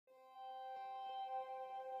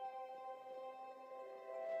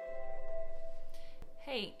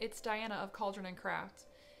Hey, it's Diana of Cauldron and Craft.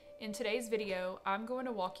 In today's video, I'm going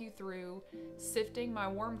to walk you through sifting my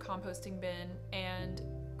worm composting bin and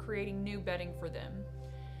creating new bedding for them.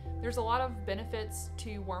 There's a lot of benefits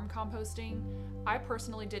to worm composting. I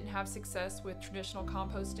personally didn't have success with traditional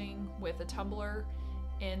composting with a tumbler,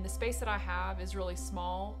 and the space that I have is really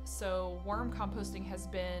small, so worm composting has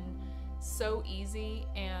been so easy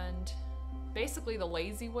and basically the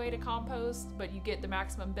lazy way to compost, but you get the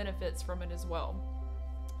maximum benefits from it as well.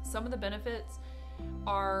 Some of the benefits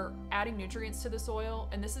are adding nutrients to the soil,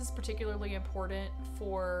 and this is particularly important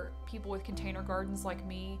for people with container gardens like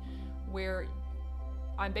me, where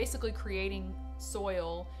I'm basically creating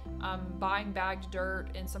soil. I'm buying bagged dirt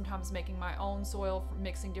and sometimes making my own soil,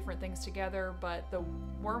 mixing different things together, but the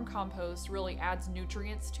worm compost really adds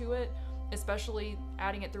nutrients to it, especially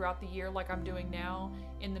adding it throughout the year like I'm doing now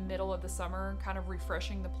in the middle of the summer, kind of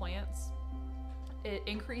refreshing the plants. It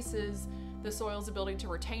increases the soil's ability to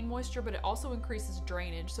retain moisture, but it also increases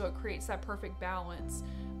drainage, so it creates that perfect balance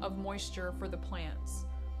of moisture for the plants.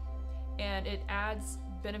 And it adds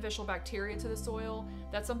beneficial bacteria to the soil.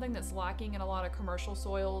 That's something that's lacking in a lot of commercial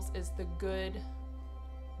soils, is the good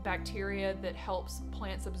bacteria that helps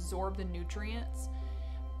plants absorb the nutrients.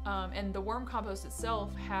 And the worm compost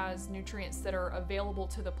itself has nutrients that are available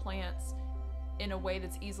to the plants in a way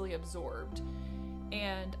that's easily absorbed.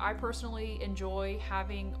 And I personally enjoy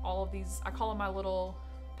having all of these, I call them my little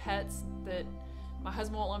pets, that my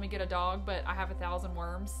husband won't let me get a dog, but I have 1,000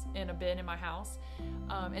 worms in a bin in my house.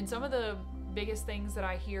 And some of the biggest things that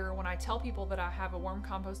I hear when I tell people that I have a worm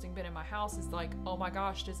composting bin in my house is like, oh my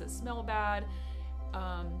gosh, does it smell bad?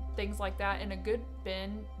 Things like that. And a good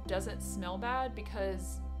bin doesn't smell bad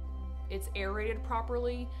because it's aerated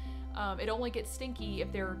properly. It only gets stinky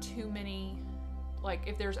if there are too many, like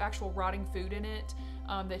if there's actual rotting food in it,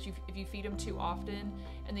 if you feed them too often.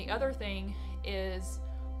 And the other thing is,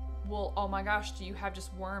 well, oh my gosh, do you have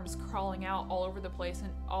just worms crawling out all over the place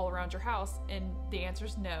and all around your house? And the answer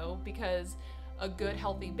is no, because a good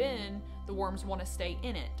healthy bin, the worms want to stay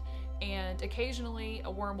in it. And occasionally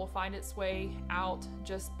a worm will find its way out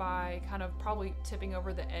just by kind of probably tipping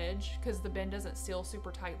over the edge because the bin doesn't seal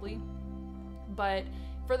super tightly. But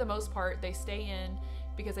for the most part, they stay in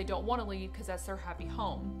because they don't want to leave because that's their happy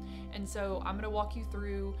home. And so I'm going to walk you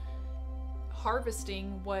through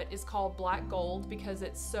harvesting what is called black gold because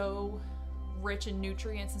it's so rich in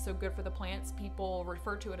nutrients and so good for the plants. People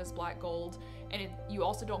refer to it as black gold, and you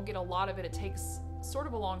also don't get a lot of it. It takes sort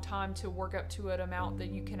of a long time to work up to an amount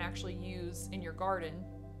that you can actually use in your garden.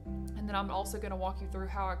 And then I'm also going to walk you through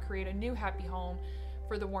how I create a new happy home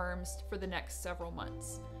for the worms for the next several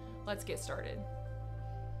months. Let's get started.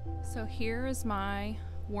 So here is my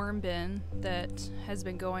worm bin that has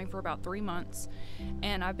been going for about 3 months,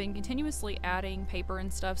 and I've been continuously adding paper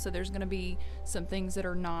and stuff, so there's going to be some things that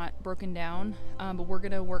are not broken down, but we're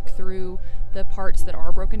going to work through the parts that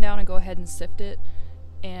are broken down and go ahead and sift it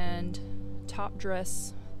and top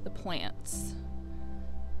dress the plants.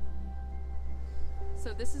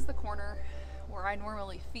 So this is the corner where I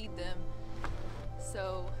normally feed them,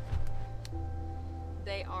 so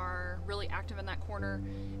they are really active in that corner,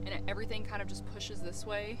 and everything kind of just pushes this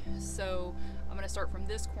way. So I'm going to start from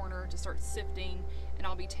this corner to start sifting, and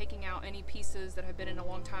I'll be taking out any pieces that have been in a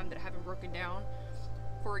long time that haven't broken down.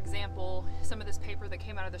 For example, some of this paper that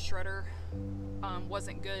came out of the shredder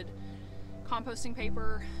wasn't good composting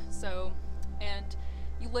paper. So, and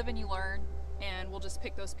you live and you learn, and we'll just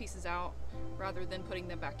pick those pieces out rather than putting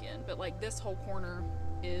them back in. But like this whole corner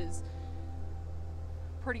is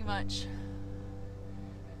pretty much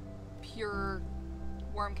pure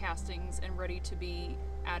worm castings and ready to be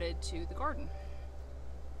added to the garden.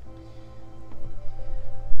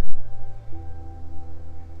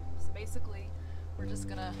 So basically we're just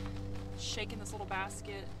gonna shake in this little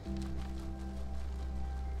basket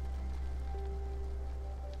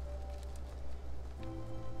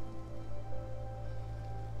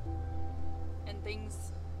and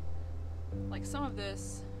things like some of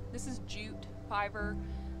this is jute fiber,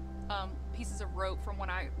 pieces of rope from when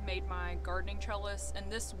I made my gardening trellis, and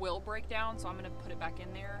this will break down, so I'm going to put it back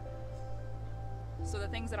in there. So the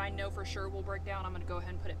things that I know for sure will break down, I'm going to go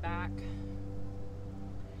ahead and put it back.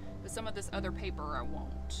 But some of this other paper I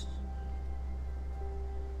won't.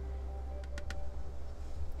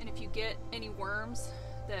 And if you get any worms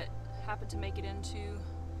that happen to make it into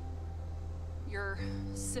your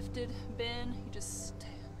sifted bin, you just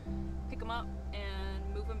pick them up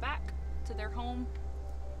and move them back to their home.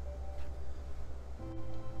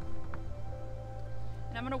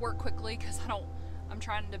 And I'm gonna work quickly because I'm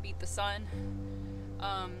trying to beat the sun.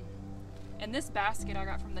 And this basket I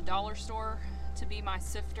got from the dollar store to be my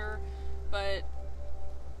sifter, but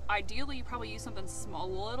ideally you probably use something small,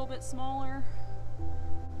 a little bit smaller,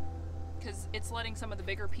 because it's letting some of the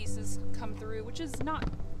bigger pieces come through, which is not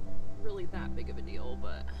really that big of a deal,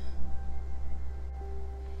 but.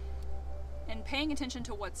 And paying attention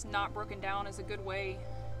to what's not broken down is a good way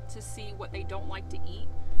to see what they don't like to eat.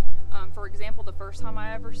 For example, the first time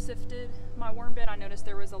I ever sifted my worm bin, I noticed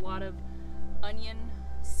there was a lot of onion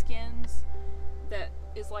skins that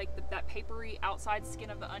is like that papery outside skin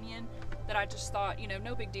of the onion that I just thought, you know,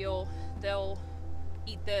 no big deal, they'll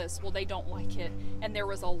eat this. Well, they don't like it, and there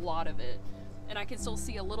was a lot of it. And I can still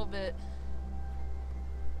see a little bit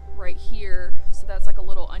right here, so that's like a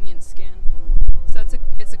little onion skin. So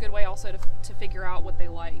it's a good way also to figure out what they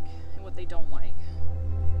like and what they don't like.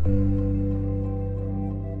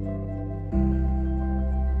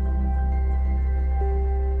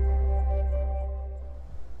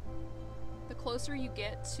 The closer you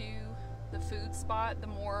get to the food spot, the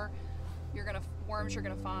more worms you're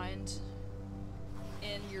gonna find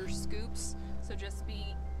in your scoops. So just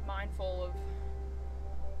be mindful of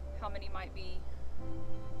how many might be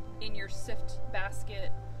in your sift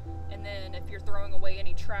basket, and then if you're throwing away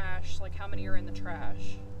any trash, like how many are in the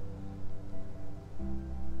trash.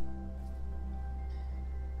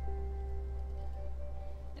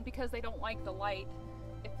 And because they don't like the light,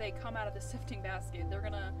 if they come out of the sifting basket, they're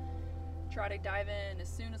gonna try to dive in as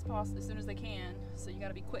soon as possible, as soon as they can, so you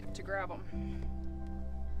gotta be quick to grab them.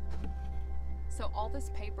 So all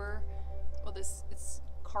this paper, well, it's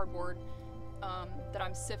cardboard that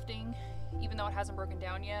I'm sifting, even though it hasn't broken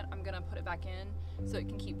down yet, I'm gonna put it back in so it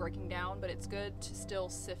can keep breaking down, but it's good to still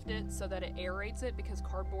sift it so that it aerates it, because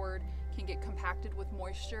cardboard can get compacted with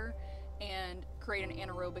moisture and create an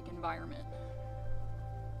anaerobic environment.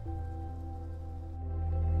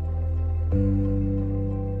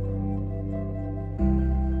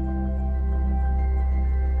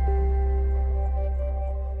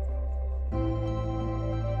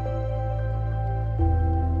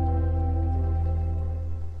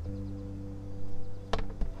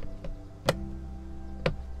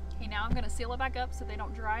 Now I'm going to seal it back up so they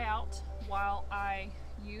don't dry out while I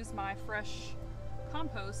use my fresh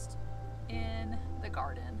compost in the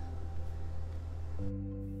garden.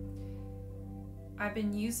 I've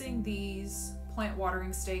been using these plant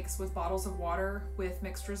watering stakes with bottles of water with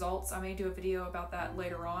mixed results. I may do a video about that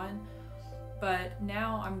later on, but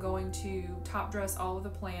now I'm going to top dress all of the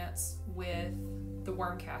plants with the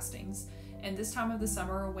worm castings. And this time of the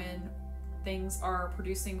summer, when things are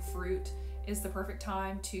producing fruit, is the perfect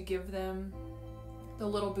time to give them the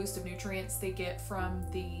little boost of nutrients they get from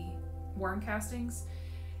the worm castings.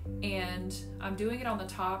 And I'm doing it on the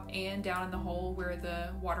top and down in the hole where the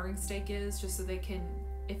watering stake is, just so they can,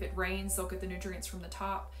 if it rains, they'll get the nutrients from the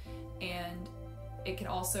top, and it can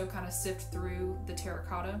also kind of sift through the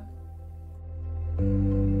terracotta.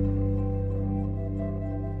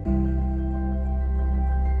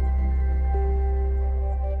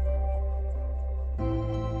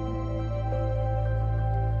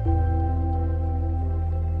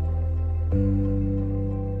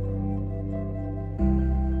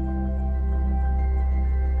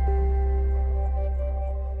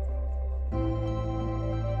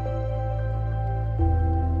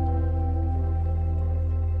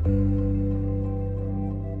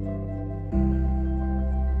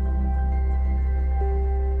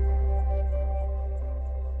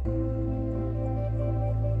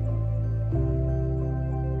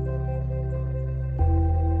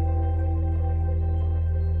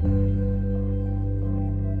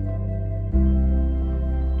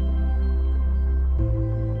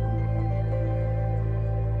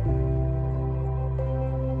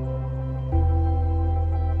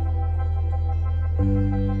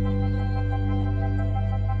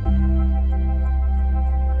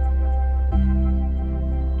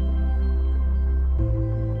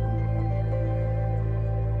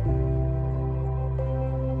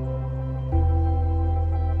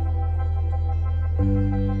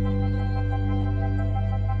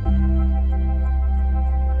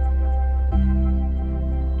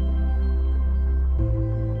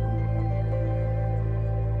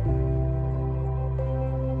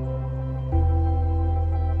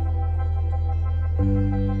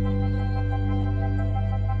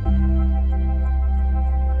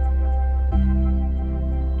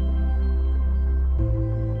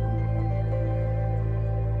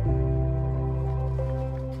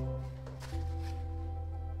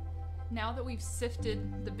 Now that we've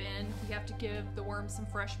sifted the bin, we have to give the worms some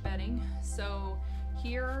fresh bedding. So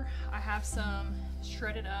here I have some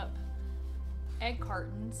shredded up egg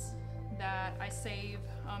cartons that I save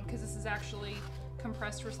because this is actually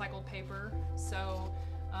compressed recycled paper. So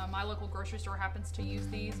My local grocery store happens to use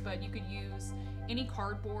these, but you could use any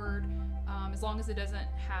cardboard as long as it doesn't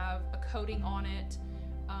have a coating on it.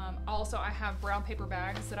 Also, I have brown paper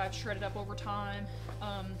bags that I've shredded up over time.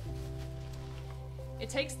 It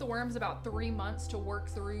takes the worms about 3 months to work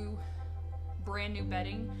through brand new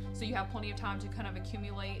bedding, so you have plenty of time to kind of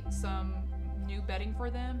accumulate some new bedding for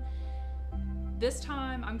them. This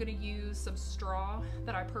time I'm going to use some straw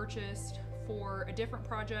that I purchased for a different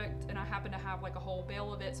project, and I happen to have like a whole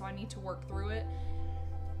bale of it, so I need to work through it.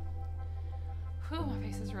 Whew, my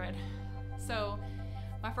face is red. So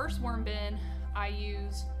my first worm bin, I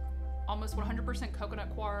used almost 100% coconut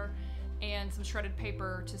coir and some shredded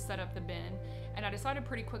paper to set up the bin. And I decided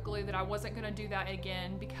pretty quickly that I wasn't gonna do that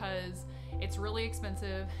again because it's really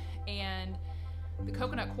expensive, and the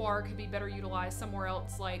coconut coir could be better utilized somewhere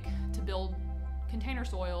else, like to build container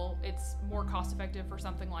soil. It's more cost effective for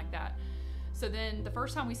something like that. So then the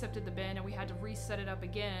first time we sifted the bin and we had to reset it up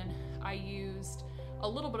again, I used a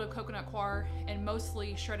little bit of coconut coir and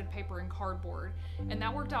mostly shredded paper and cardboard, and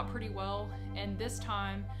that worked out pretty well. And this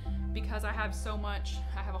time, because I have so much,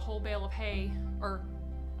 I have a whole bale of hay, or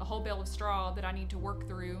a whole bale of straw that I need to work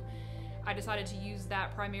through, I decided to use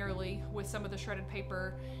that primarily with some of the shredded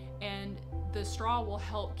paper, and the straw will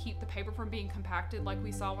help keep the paper from being compacted. Like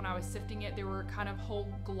we saw when I was sifting it, there were kind of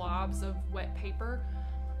whole globs of wet paper,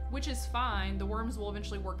 which is fine. The worms will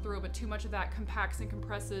eventually work through it, but too much of that compacts and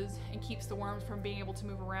compresses and keeps the worms from being able to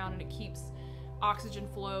move around, and it keeps oxygen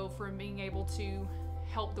flow from being able to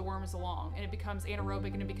help the worms along, and it becomes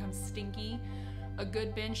anaerobic and it becomes stinky. A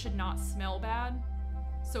good bin should not smell bad.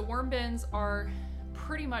 So worm bins are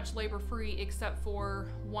pretty much labor-free except for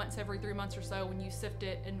once every 3 months or so when you sift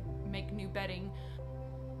it and make new bedding.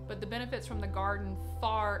 But the benefits from the garden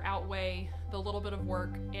far outweigh the little bit of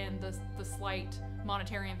work and the slight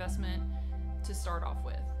monetary investment to start off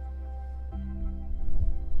with.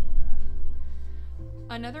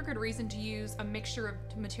 Another good reason to use a mixture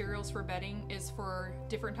of materials for bedding is for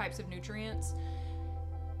different types of nutrients.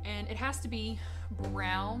 And it has to be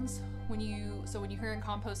browns. When you're in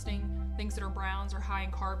composting, things that are browns are high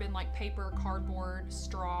in carbon, like paper, cardboard,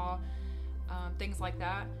 straw, things like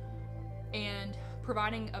that. And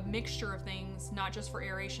providing a mixture of things, not just for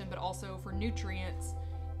aeration, but also for nutrients,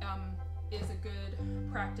 is a good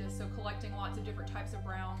practice. So collecting lots of different types of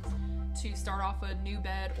browns to start off a new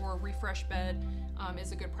bed or a refresh bed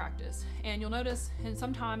is a good practice. And you'll notice, and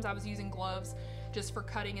sometimes I was using gloves just for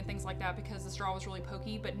cutting and things like that because the straw was really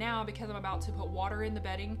pokey, but now because I'm about to put water in the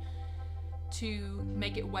bedding to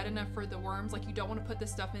make it wet enough for the worms, like you don't want to put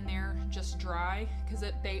this stuff in there just dry because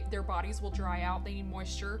their bodies will dry out. They need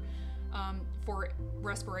moisture for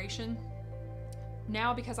respiration.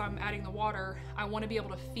 Now, because I'm adding the water, I want to be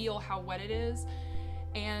able to feel how wet it is.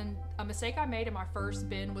 And a mistake I made in my first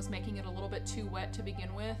bin was making it a little bit too wet to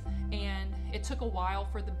begin with, and it took a while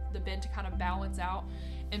for the bin to kind of balance out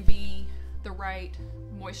and be the right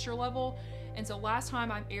moisture level. And so last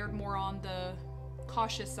time I erred more on the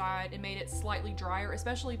cautious side and made it slightly drier,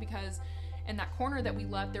 especially because in that corner that we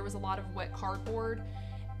left there was a lot of wet cardboard,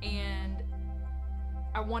 and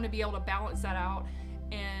I want to be able to balance that out.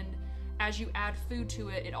 And as you add food to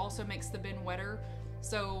it, it also makes the bin wetter.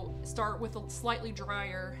 So start with a slightly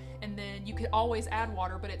drier, and then you could always add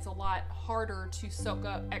water, but it's a lot harder to soak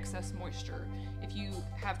up excess moisture if you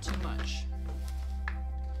have too much.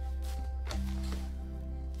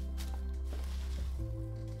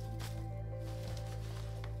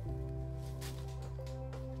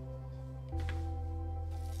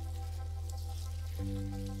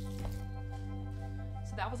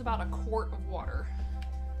 So that was about a quart of water.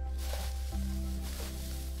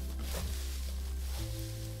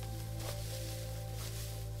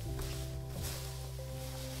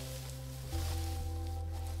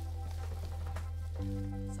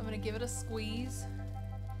 Give it a squeeze,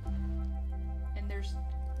 and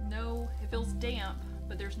it feels damp,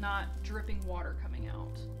 but there's not dripping water coming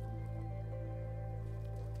out.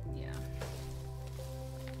 Yeah.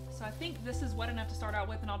 So I think this is wet enough to start out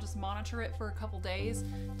with, and I'll just monitor it for a couple days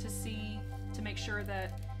to make sure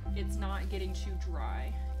that it's not getting too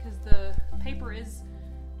dry, because the paper is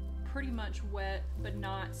pretty much wet, but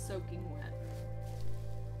not soaking wet.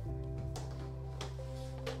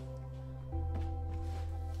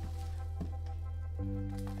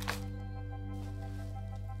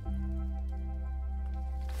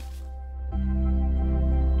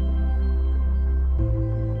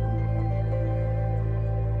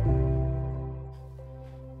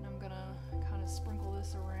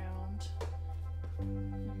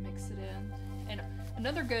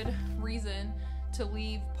 Another good reason to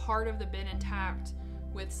leave part of the bin intact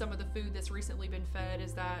with some of the food that's recently been fed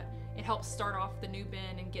is that it helps start off the new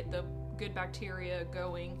bin and get the good bacteria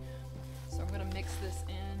going. So I'm going to mix this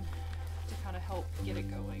in to kind of help get it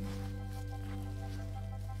going.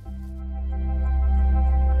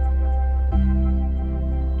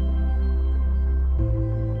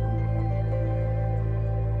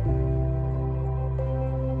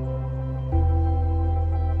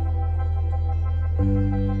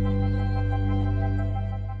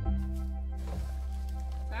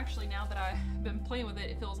 Actually, now that I've been playing with it,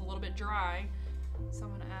 it feels a little bit dry, so I'm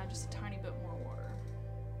going to add just a tiny bit more water.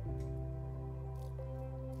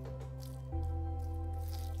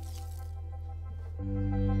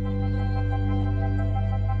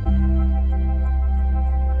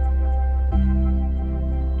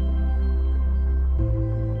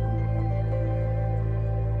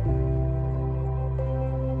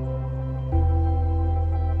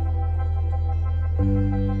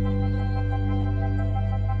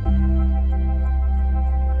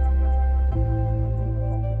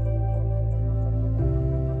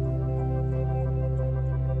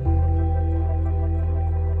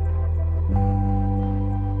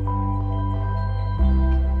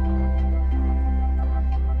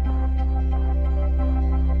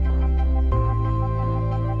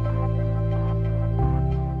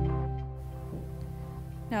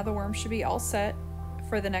 Now the worms should be all set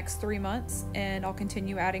for the next 3 months, and I'll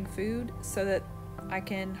continue adding food so that I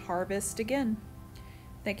can harvest again.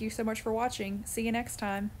 Thank you so much for watching. See you next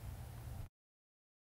time.